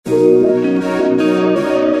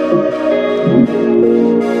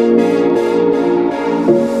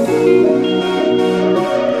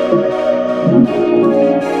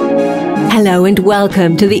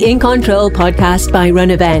welcome to the In Control podcast by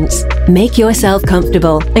Run.events. Make yourself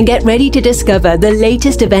comfortable and get ready to discover the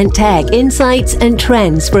latest event tech, insights, and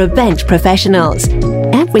trends for event professionals.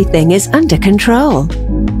 Everything is under control.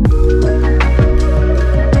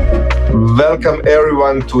 Welcome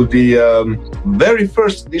everyone to the very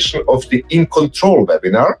first edition of the In Control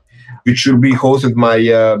webinar, which will be hosted by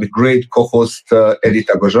the great co-host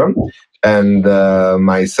Edyta Gorzon and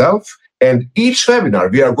myself. And each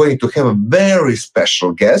webinar, we are going to have a very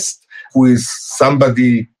special guest who is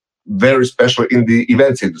somebody very special in the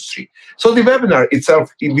events industry. So the webinar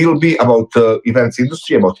itself, it will be about events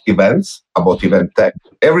industry, about events, about event tech.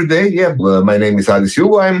 Every day, my name is Adis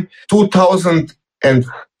Jugo. I'm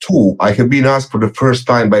 2002. I have been asked for the first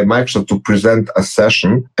time by Microsoft to present a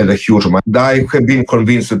session at a huge amount. I have been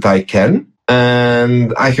convinced that I can.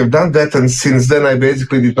 And I have done that, and since then I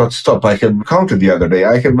basically did not stop. I have counted the other day.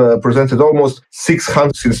 I have presented almost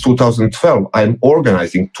 600 since 2012. I'm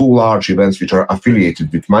organizing 2 large events which are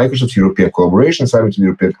affiliated with Microsoft, European Collaboration Summit, the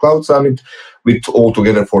European Cloud Summit, with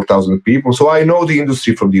altogether 4,000 people. So I know the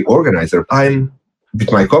industry from the organizer. I'm,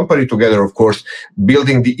 with my company together, of course,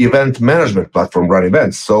 building the event management platform,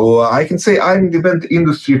 run.events. So I can say I'm in the event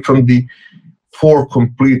industry from the 4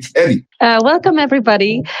 complete. Eddie. Welcome,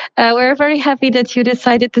 everybody. We're very happy that you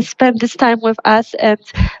decided to spend this time with us and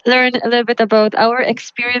learn a little bit about our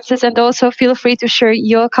experiences, and also feel free to share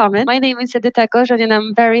your comment. My name is Edyta Gorzon, and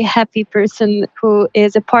I'm a very happy person who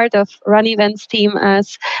is a part of Run.events team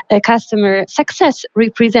as a customer success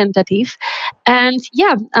representative. And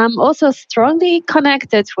I'm also strongly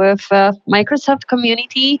connected with Microsoft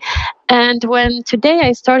community. And when today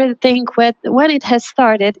I started to think when it has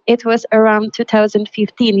started, it was around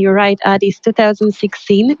 2015. You're right, Adis,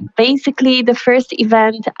 2016. Basically, the first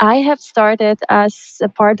event I have started as a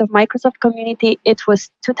part of Microsoft community, it was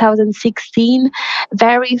 2016.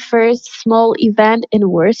 Very first small event in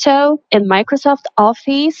Warsaw in Microsoft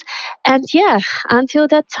office. And until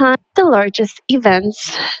that time, the largest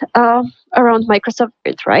events around Microsoft,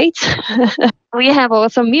 right? We have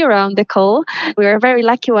also Mira on the call. We are very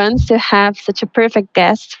lucky ones to have such a perfect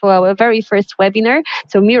guest for our very first webinar.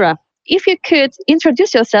 So Mira, if you could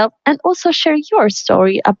introduce yourself and also share your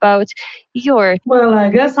story about your... Well, I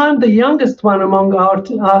guess I'm the youngest one among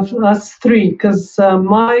us 3, because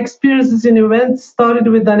my experiences in events started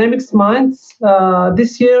with DynamicsMinds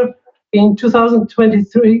this year. In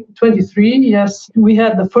 2023, yes, we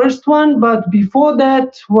had the first one, but before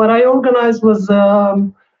that, what I organized was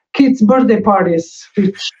kids' birthday parties,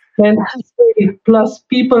 which and 30+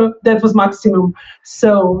 people, that was maximum.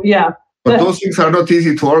 So, yeah. But those things are not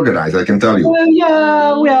easy to organize, I can tell you.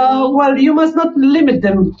 Well, you must not limit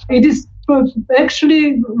them. It is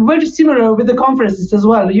actually very similar with the conferences as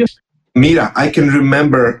well. Mira, I can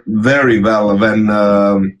remember very well when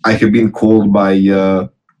I have been called by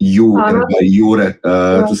you and by Jure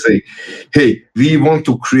to say, hey, we want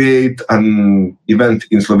to create an event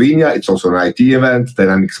in Slovenia. It's also an IT event,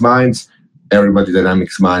 DynamicsMinds. Everybody,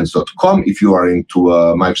 DynamicsMinds.com. If you are into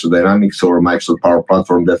Microsoft Dynamics or Microsoft Power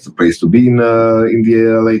Platform, that's the place to be in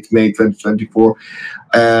the late May 2024.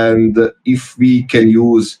 And if we can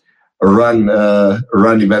use run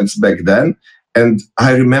events back then. And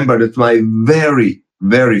I remember that my very,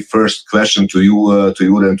 very first question to you and to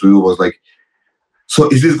you was like, so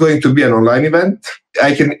is this going to be an online event?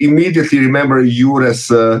 I can immediately remember Jure's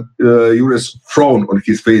frown on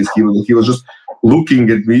his face. He was just looking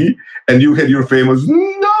at me, and you had your famous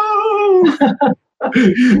no.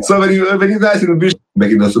 So when you guys in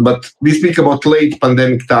back in those, but we speak about late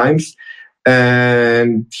pandemic times,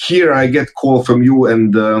 and here I get call from you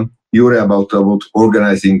and Jure about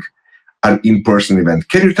organizing an in-person event.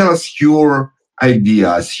 Can you tell us your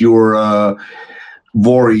ideas, your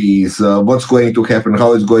worries, what's going to happen,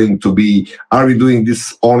 how it's going to be? Are we doing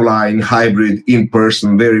this online, hybrid,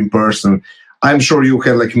 in-person, very in-person? I'm sure you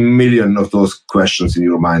had like a million of those questions in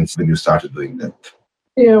your minds when you started doing that.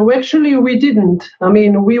 Yeah, we didn't. I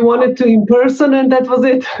mean, we wanted to in-person, and that was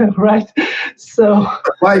it, right? So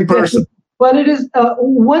why in-person? Well, it is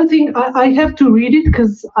one thing, I have to read it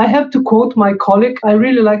because I have to quote my colleague. I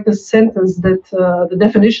really like the sentence, that the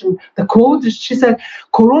definition, the quote. She said,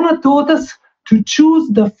 Corona taught us to choose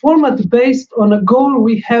the format based on a goal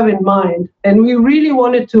we have in mind. And we really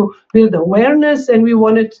wanted to build awareness, and we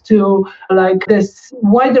wanted to like this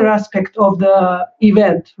wider aspect of the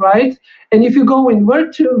event, right? And if you go in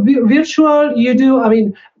virtual, you do, I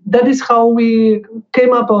mean, that is how we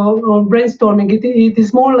came up on brainstorming. It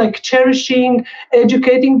is more like cherishing,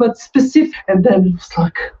 educating, but specific. And then it's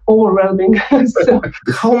like overwhelming. So,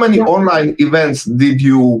 how many online events did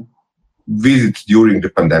you visit during the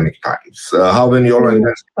pandemic times? How many online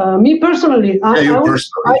events? Me personally,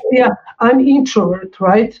 I'm introvert,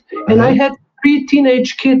 right? And I had 3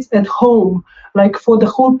 teenage kids at home, like for the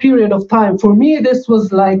whole period of time. For me, this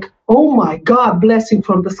was like, oh my God, blessing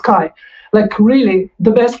from the sky. Like really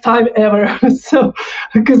the best time ever. So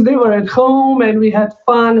because they were at home and we had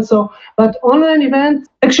fun. So, but online events,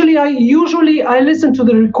 actually, I listen to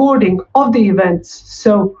the recording of the events.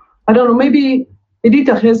 So I don't know, maybe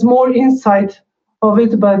Edyta has more insight of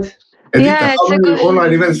it, but Edyta, how many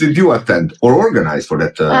online events did you attend or organize for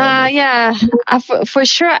that? For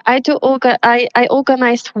sure. I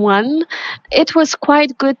organized one. It was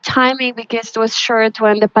quite good timing because it was short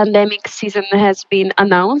when the pandemic season has been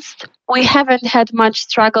announced. We haven't had much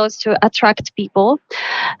struggles to attract people.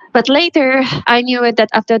 But later, I knew it that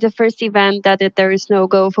after the first event that there is no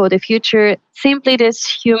go for the future. Simply these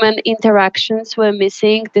human interactions were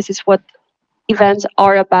missing. This is what events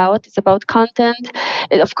are about. It's about content.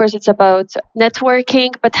 Of course, it's about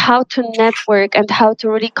networking, but how to network and how to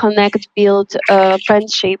really connect, build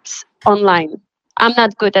friendships online. I'm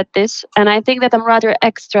not good at this, and I think that I'm rather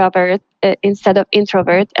extrovert instead of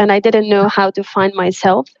introvert, and I didn't know how to find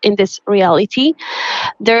myself in this reality.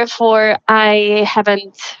 Therefore, I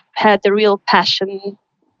haven't had the real passion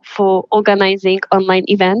for organizing online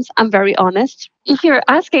events. I'm very honest. If you're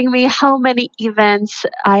asking me how many events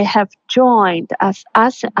I have joined as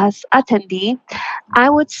attendee, I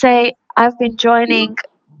would say I've been joining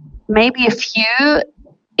maybe a few.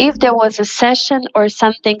 If there was a session or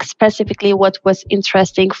something specifically what was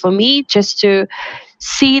interesting for me, just to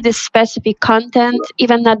see the specific content,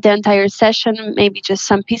 even not the entire session, maybe just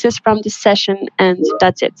some pieces from the session, and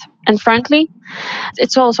that's it. And frankly,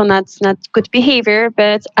 it's also not good behavior,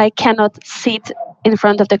 but I cannot sit in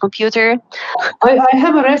front of the computer. I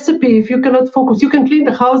have a recipe. If you cannot focus, you can clean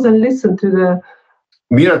the house and listen to the...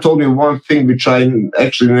 Mira told me one thing which I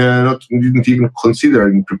actually didn't even consider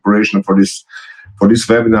in preparation for this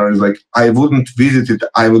webinar, is like, I wouldn't visit it,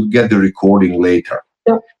 I would get the recording later.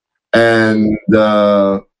 Yeah. And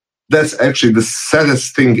that's actually the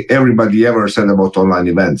saddest thing everybody ever said about online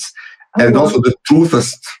events. And also the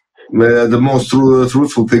most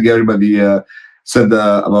truthful thing everybody said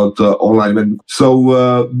about online events.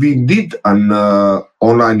 So we did an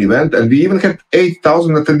online event, and we even had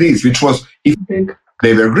 8,000 attendees, which was big.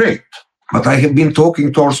 They were great. But I have been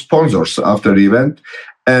talking to our sponsors after the event.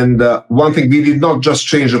 And one thing, we did not just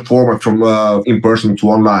change the format from in-person to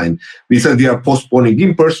online. We said we are postponing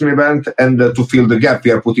in-person event, and to fill the gap,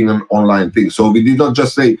 we are putting an online thing. So we did not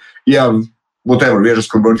just say, whatever, we are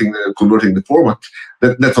just converting the format.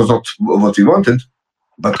 That was not what we wanted.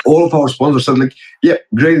 But all of our sponsors said, like,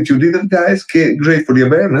 great that you did it, guys. Great for the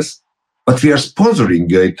awareness. But we are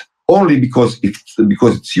sponsoring it only because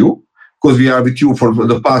it's you. Because we are with you for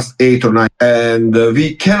the past 8 or 9, and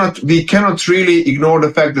we cannot really ignore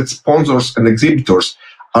the fact that sponsors and exhibitors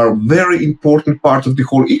are a very important part of the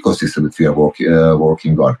whole ecosystem that we are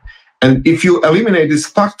working on. And if you eliminate this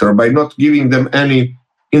factor by not giving them any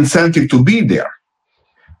incentive to be there,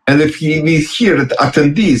 and if we hear that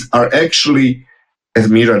attendees are actually, as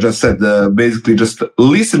Mira just said, basically just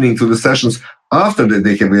listening to the sessions after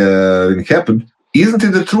they have happened. Isn't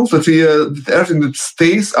it the truth that everything that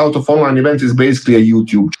stays out of online events is basically a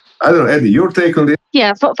YouTube? I don't know, Eddie, your take on this?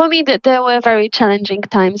 Yeah, for me, there were very challenging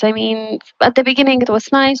times. I mean, at the beginning, it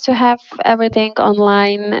was nice to have everything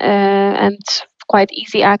online and quite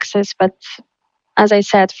easy access. But as I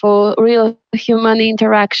said, for real human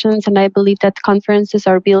interactions, and I believe that conferences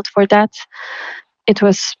are built for that, it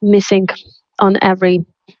was missing on every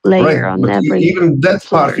layer, right. on but every even that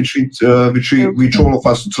part which all of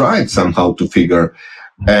us tried somehow to figure,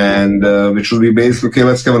 and which would be basically, okay,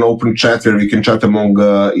 let's have an open chat where we can chat among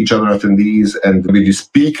each other attendees and with the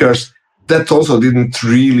speakers. That also didn't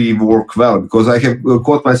really work well, because I have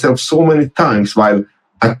caught myself so many times while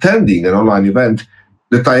attending an online event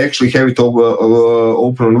that I actually have it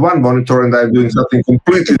open on one monitor and I'm doing something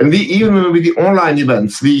completely. And even with the online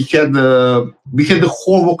events, we had the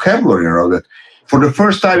whole vocabulary around it. For the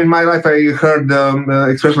first time in my life, I heard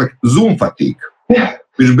expression like Zoom fatigue,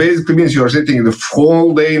 which basically means you are sitting the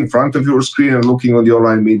whole day in front of your screen and looking on the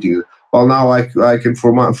online meeting. Well, now I can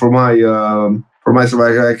for myself,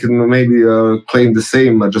 I can maybe claim the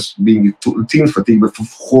same, just being Teams fatigue, but for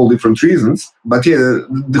whole different reasons. But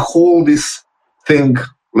the whole this thing,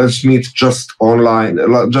 let's meet just online.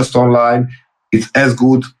 It's as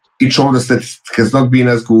good. It shows us that it has not been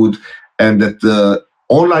as good, and that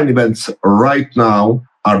online events right now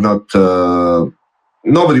are not.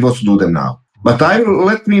 Nobody wants to do them now. But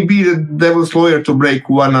let me be the devil's lawyer to break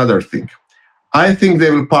one other thing. I think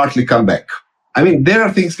they will partly come back. I mean, there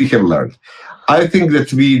are things we have learned. I think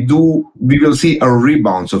that we will see a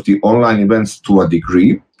rebound of the online events to a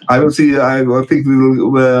degree. I think we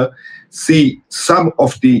will see some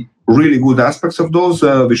of the really good aspects of those,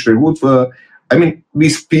 which were good. We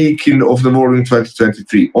speak of the world in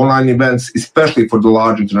 2023. Online events, especially for the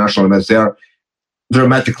large international events, they are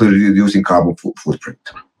dramatically reducing carbon footprint.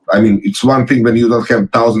 I mean, it's one thing when you don't have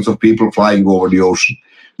thousands of people flying over the ocean.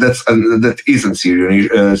 That is a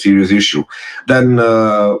serious issue. Then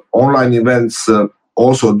online events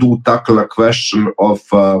also do tackle a question of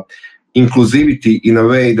inclusivity in a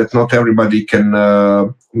way that not everybody can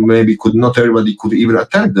not everybody could even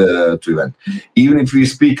attend the event. Even if we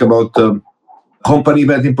speak about company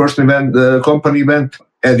event, in-person event, company event.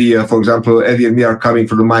 Eddie, for example, Eddie and me are coming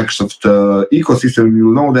from the Microsoft ecosystem. You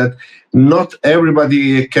will know that not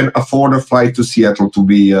everybody can afford a flight to Seattle to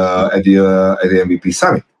be at the MVP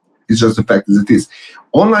Summit. It's just the fact as it is.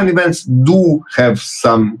 Online events do have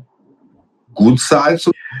some good sides.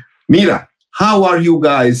 Mira, how are you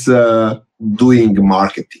guys doing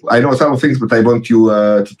marketing? I know some things, but I want you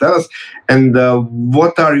to tell us. And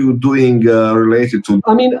what are you doing related to?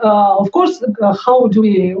 Of course, how do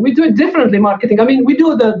we do it differently, marketing? We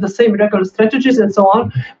do the same regular strategies and so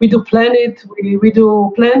on. We do plan it. We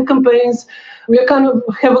do plan campaigns. We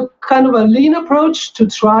have a lean approach to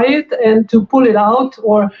try it and to pull it out,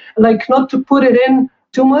 or not to put it in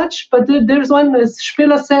too much. But there's one, as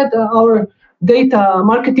Spila said, our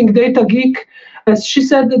marketing data geek, as she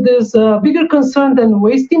said, that there's a bigger concern than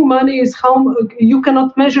wasting money is how you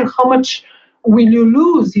cannot measure how much will you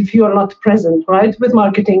lose if you are not present, right, with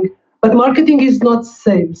marketing. But marketing is not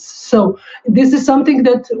sales. So this is something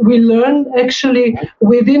that we learn actually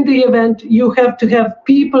within the event. You have to have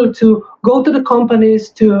people to go to the companies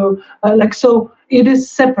to so it is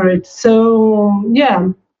separate. So, yeah.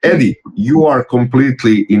 Eddie, you are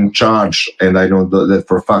completely in charge, and I know that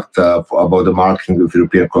for a fact about the marketing of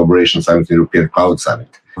European Collaboration Summit and European Cloud Summit.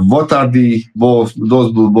 What are both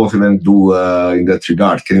events do in that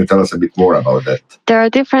regard? Can you tell us a bit more about that? There are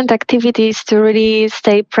different activities to really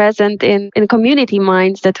stay present in community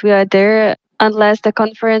minds that we are there, unless the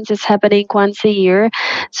conference is happening once a year.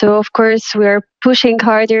 So of course we are pushing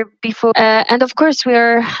harder before, and of course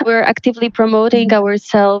we're actively promoting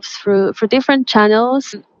ourselves through different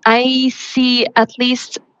channels. I see at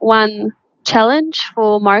least one challenge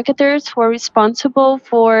for marketers who are responsible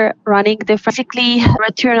for running basically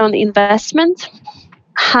return on investment.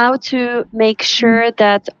 How to make sure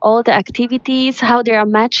that all the activities, how they are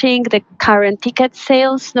matching the current ticket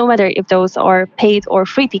sales, no matter if those are paid or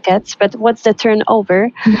free tickets, but what's the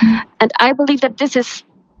turnover? And I believe that this is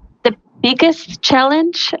the biggest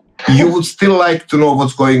challenge. You would still like to know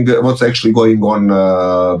what's actually going on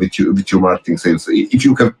with your marketing sales. If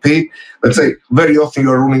you can pay, let's say, very often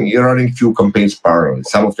you're running few campaigns parallel.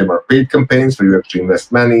 Some of them are paid campaigns where you actually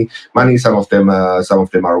invest money. Some of them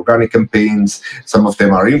are organic campaigns. Some of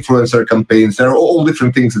them are influencer campaigns. There are all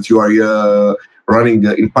different things that you are running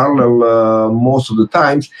in parallel most of the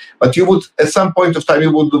times. But you would, at some point of time,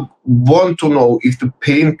 you would want to know if the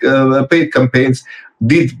paid campaigns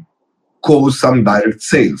did cause some direct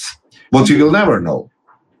sales. What you will never know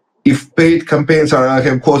if paid campaigns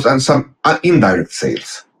have caused some indirect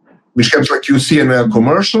sales, which comes like you see in a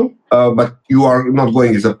commercial, but you are not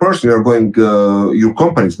going as a person. You are going. Your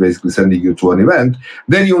company is basically sending you to an event.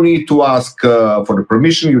 Then you need to ask for the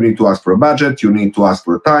permission. You need to ask for a budget. You need to ask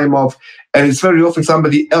for a time off, and it's very often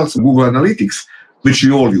somebody else. Google Analytics, which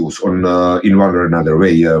you all use in one or another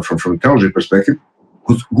way from technology perspective,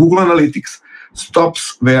 because Google Analytics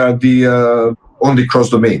stops where the on the cross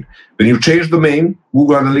domain. When you change domain,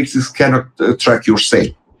 Google Analytics cannot track your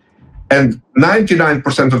sale. And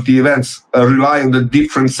 99% of the events rely on the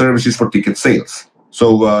different services for ticket sales.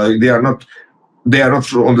 So they are not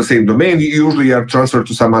on the same domain. You usually are transferred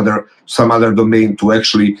to some other domain to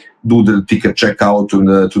actually do the ticket checkout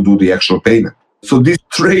and to do the actual payment. So this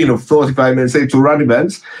train of thought, if I may say, to run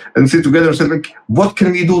events and sit together and say, what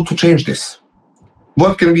can we do to change this?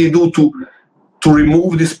 What can we do to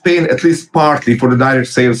remove this pain, at least partly, for the direct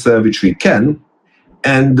sales, which we can?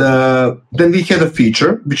 And then we had a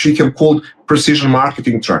feature which we have called precision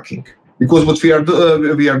marketing tracking. Because what we are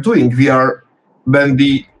doing, when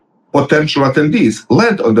the potential attendees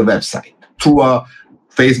land on the website through a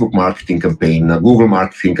Facebook marketing campaign, a Google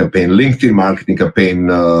marketing campaign, LinkedIn marketing campaign,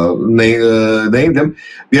 name them,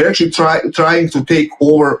 we are actually trying to take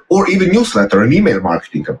over, or even newsletter and email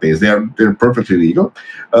marketing campaigns. They're perfectly legal.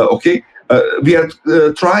 We are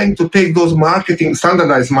trying to take those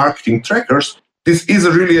standardized marketing trackers this is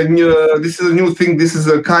a new thing. This is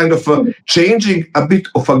a kind of changing a bit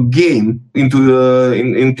of a game into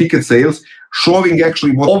in ticket sales, showing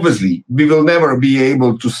actually what obviously we will never be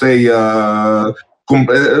able to say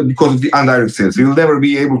because of the indirect sales. We will never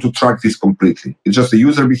be able to track this completely. It's just a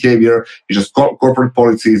user behavior. It's just corporate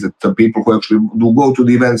policies that the people who actually do go to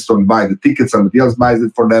the events don't buy the tickets, somebody else buys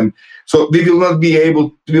it for them. So we will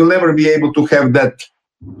never be able to have that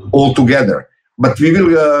all together. But we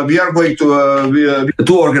are going to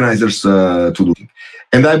two organizers to do it.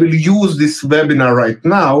 And I will use this webinar right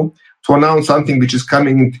now to announce something which is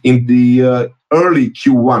coming in the early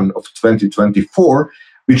Q1 of 2024,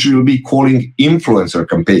 which we will be calling influencer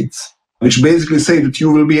campaigns, which basically say that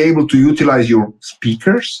you will be able to utilize your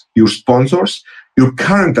speakers, your sponsors, your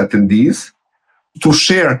current attendees to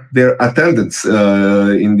share their attendance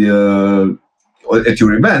at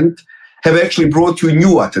your event, have actually brought you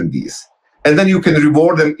new attendees. And then you can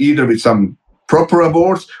reward them either with some proper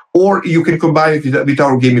awards, or you can combine it with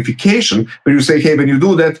our gamification, where you say, hey, when you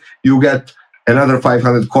do that, you get another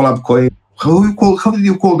 500 collab coins. How did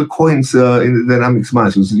you call the coins in the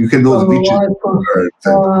DynamicsMinds? You can those I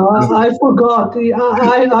forgot.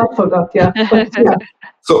 I forgot. Yeah. But, yeah.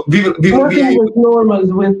 So we will be with normal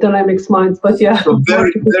with DynamicsMinds, but yeah. So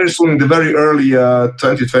very soon, in the very early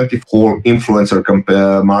 2024, influencer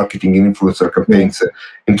marketing and influencer campaigns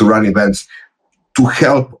into run events to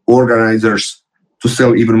help organizers to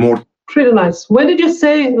sell even more. Pretty nice. When did you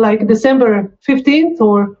say, like December 15th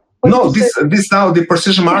or? No, this now the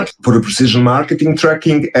precision market for the precision marketing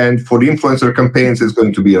tracking, and for the influencer campaigns is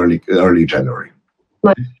going to be early January.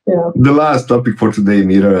 Nice. Yeah. The last topic for today,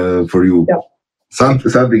 Mira, for you. Yeah.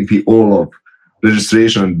 Something we all love,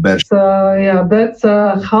 registration and badge. That's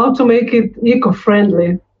how to make it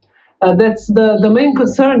eco-friendly. That's the main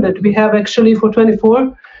concern that we have actually for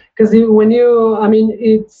 24. Because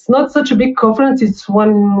it's not such a big conference. It's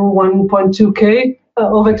 1.2K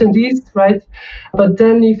of attendees, right? But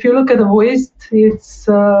then if you look at the waste, it's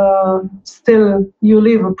still, you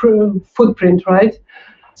leave a footprint, right?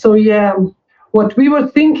 So yeah, what we were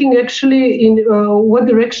thinking actually in what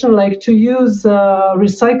direction, like to use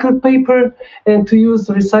recycled paper and to use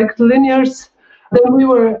recycled linears. Then we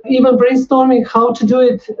were even brainstorming how to do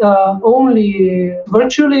it only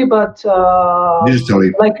virtually, but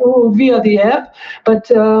digitally, like via the app. But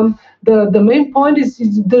the main point is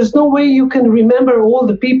there's no way you can remember all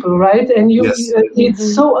the people, right? And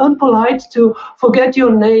it's so unpolite to forget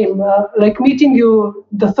your name. Like meeting you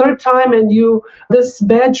the third time, and this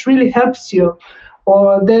badge really helps you.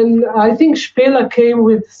 Or then I think Spela came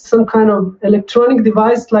with some kind of electronic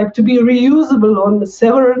device, like to be reusable on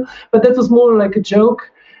several, but that was more like a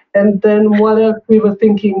joke. And then what else we were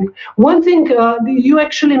thinking? One thing you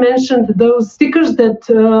actually mentioned, those stickers that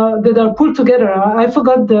are put together. I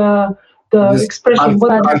forgot the expression.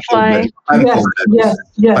 Butterfly.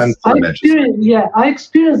 Yes. I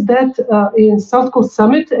experienced that in South Coast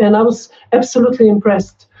Summit, and I was absolutely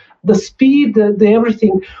impressed. The speed, the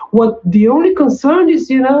everything. What the only concern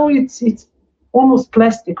is, it's almost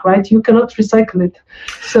plastic, right? You cannot recycle it.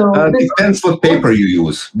 So depends what paper you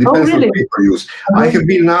use. Really? I have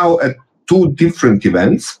been now at two different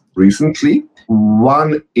events recently.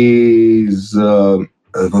 One is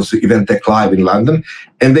was Event Tech Live in London,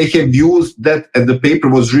 and they have used that, and the paper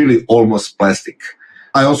was really almost plastic.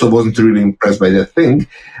 I also wasn't really impressed by that thing.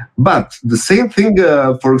 But the same thing,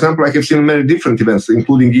 for example, I have seen many different events,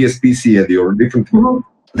 including ESPC or different.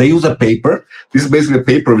 They use a paper. This is basically a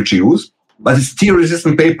paper which you use, but it's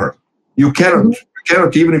tear-resistant paper. You cannot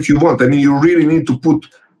even if you want. I mean, you really need to put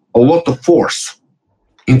a lot of force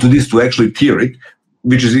into this to actually tear it,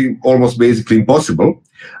 which is almost basically impossible.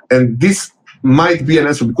 And this might be an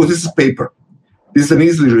answer because this is paper. This is an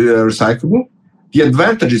easily recyclable. The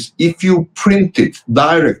advantage is if you print it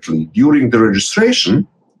directly during the registration,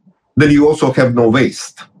 then you also have no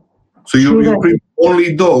waste. So you print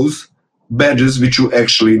only those badges which you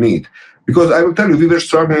actually need. Because I will tell you, we were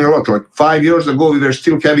struggling a lot. Like 5 years ago, we were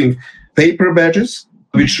still having paper badges,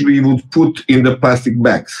 which we would put in the plastic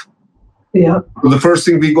bags. Yeah. So the first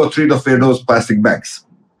thing we got rid of were those plastic bags,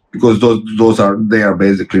 because they are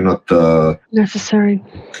basically not necessary.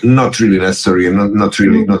 Not really necessary, and not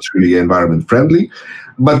really environment friendly.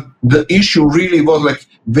 But the issue really was like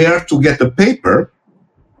where to get the paper,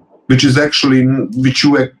 which you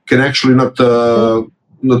can actually not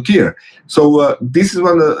tear. So this is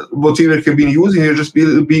what we have been using. We're just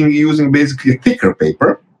using basically thicker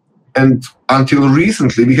paper. And until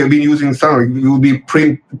recently, we have been using something. We will be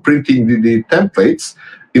printing the templates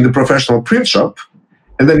in the professional print shop,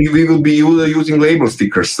 And then we will be using label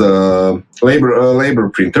stickers, label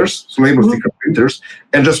printers, so label sticker printers,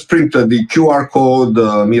 and just print the QR code,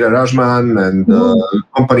 Mira Razman, and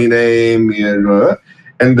company name,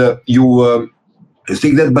 and you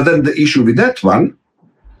stick that. But then the issue with that one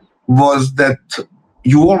was that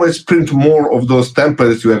you always print more of those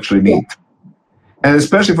templates you actually need. And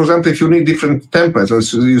especially, for example, if you need different templates,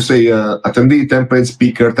 so you say attendee template,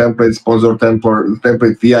 speaker template, sponsor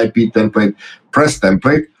template, VIP template, press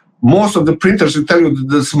template, most of the printers will tell you that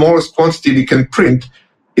the smallest quantity we can print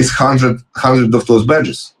is 100 of those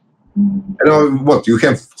badges. You know what? You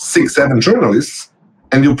have 6-7 journalists,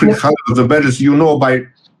 and you print 100 of the badges. You know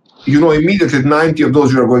immediately 90 of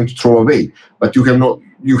those you are going to throw away, but you have no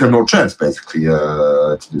chance basically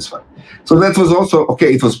to this one. So that was also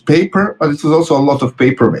okay. It was paper, but it was also a lot of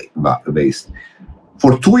paper based.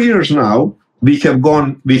 For 2 years now, we have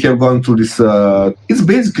gone to this. It's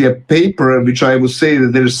basically a paper which I would say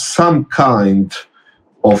that there's some kind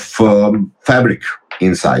of fabric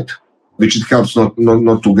inside, which it helps not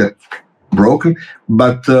to get broken.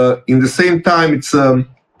 But in the same time, it's not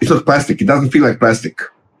plastic. It doesn't feel like plastic.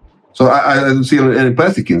 So I don't see any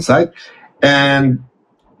plastic inside, and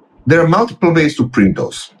there are multiple ways to print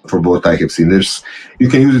those. For what I have seen, you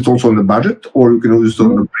can use it also on the budget, or you can use it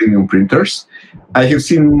on the premium printers. I have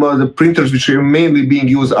seen the printers which are mainly being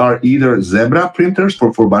used are either Zebra printers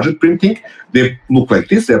for budget printing. They look like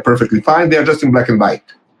this. They're perfectly fine. They are just in black and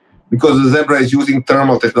white because the Zebra is using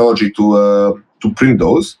thermal technology to print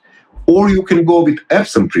those. Or you can go with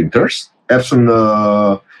Epson printers. Epson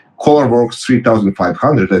Colorworks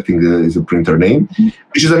 3500, I think is a printer name,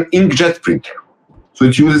 which is an inkjet printer. So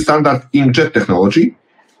it uses standard inkjet technology.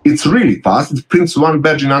 It's really fast. It prints one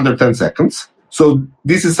badge in under 10 seconds. So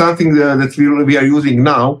this is something that we are using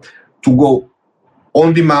now to go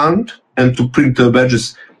on demand and to print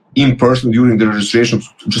badges in person during the registration,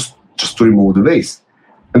 just to remove the waste.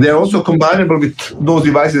 And they are also combinable with those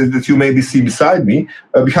devices that you maybe see behind me,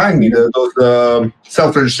 those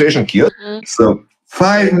self-registration kiosks. So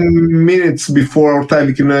 5 minutes before our time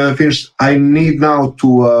we can finish, I need now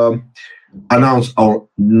to announce our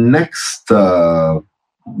next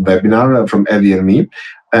webinar from Eddie and me.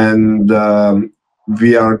 And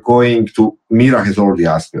we are going to, Mira has already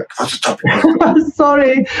asked me, like, what's the topic?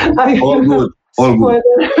 Sorry. All good.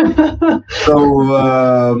 So,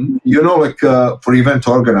 for event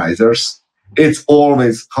organizers, it's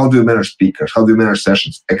always, how do you manage speakers? How do you manage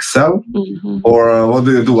sessions? Excel? Or what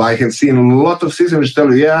do you do? I have seen a lot of systems which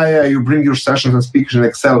tell you, you bring your sessions and speakers in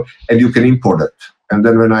Excel and you can import it. And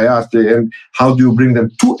then when I asked, and how do you bring them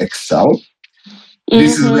to Excel?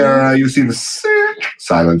 This is where you see the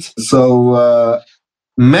silence. So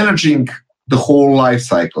managing the whole life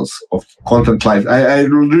cycles of content life. I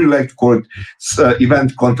really like to call it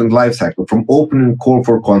event content life cycle, from opening call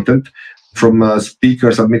for content, from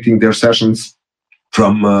speakers submitting their sessions,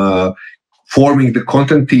 from forming the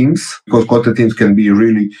content teams, because content teams can be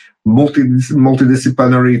really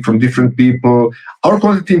multidisciplinary from different people. Our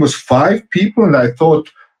content team was 5 people, and I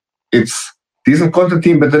thought it's decent content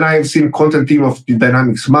team, but then I have seen content team of the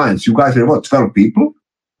DynamicsMinds. You guys are what, 12 people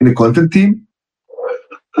in the content team?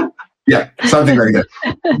 Yeah, something like that.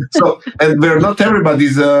 So, and where not everybody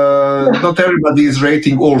is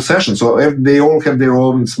rating all sessions. So they all have their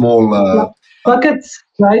own small buckets,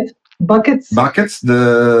 right? Buckets,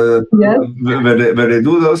 where they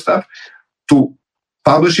do those stuff, to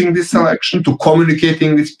publishing this selection, to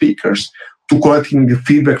communicating with speakers, to collecting the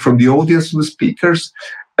feedback from the audience to the speakers,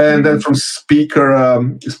 and then from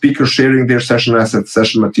speakers sharing their session assets,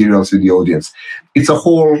 session materials with the audience. It's a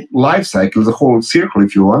whole life cycle, it's a whole circle,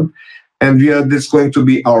 if you want. And this is going to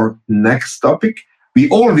be our next topic. We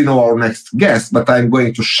already know our next guest, but I'm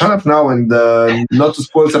going to shut up now and not to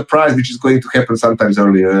spoil surprise, which is going to happen sometimes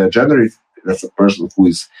early January. That's a person who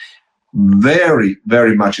is very,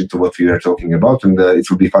 very much into what we are talking about, and it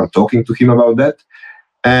will be fun talking to him about that.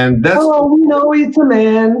 And that's we know it's a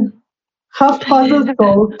man. Half puzzle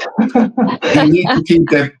solved.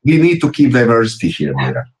 we need to keep diversity here,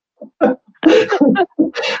 Mira.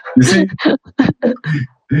 You see?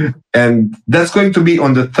 And that's going to be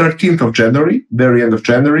on the 13th of January, very end of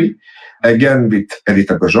January, again with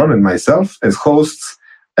Edyta Gorzon and myself as hosts,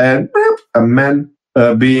 and a man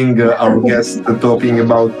being our guest talking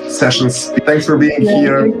about sessions. Thanks for being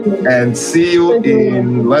here, and see you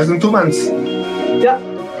in less than 2 months. Yeah.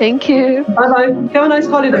 Thank you. Bye-bye. Have a nice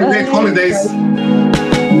holiday. Great holidays.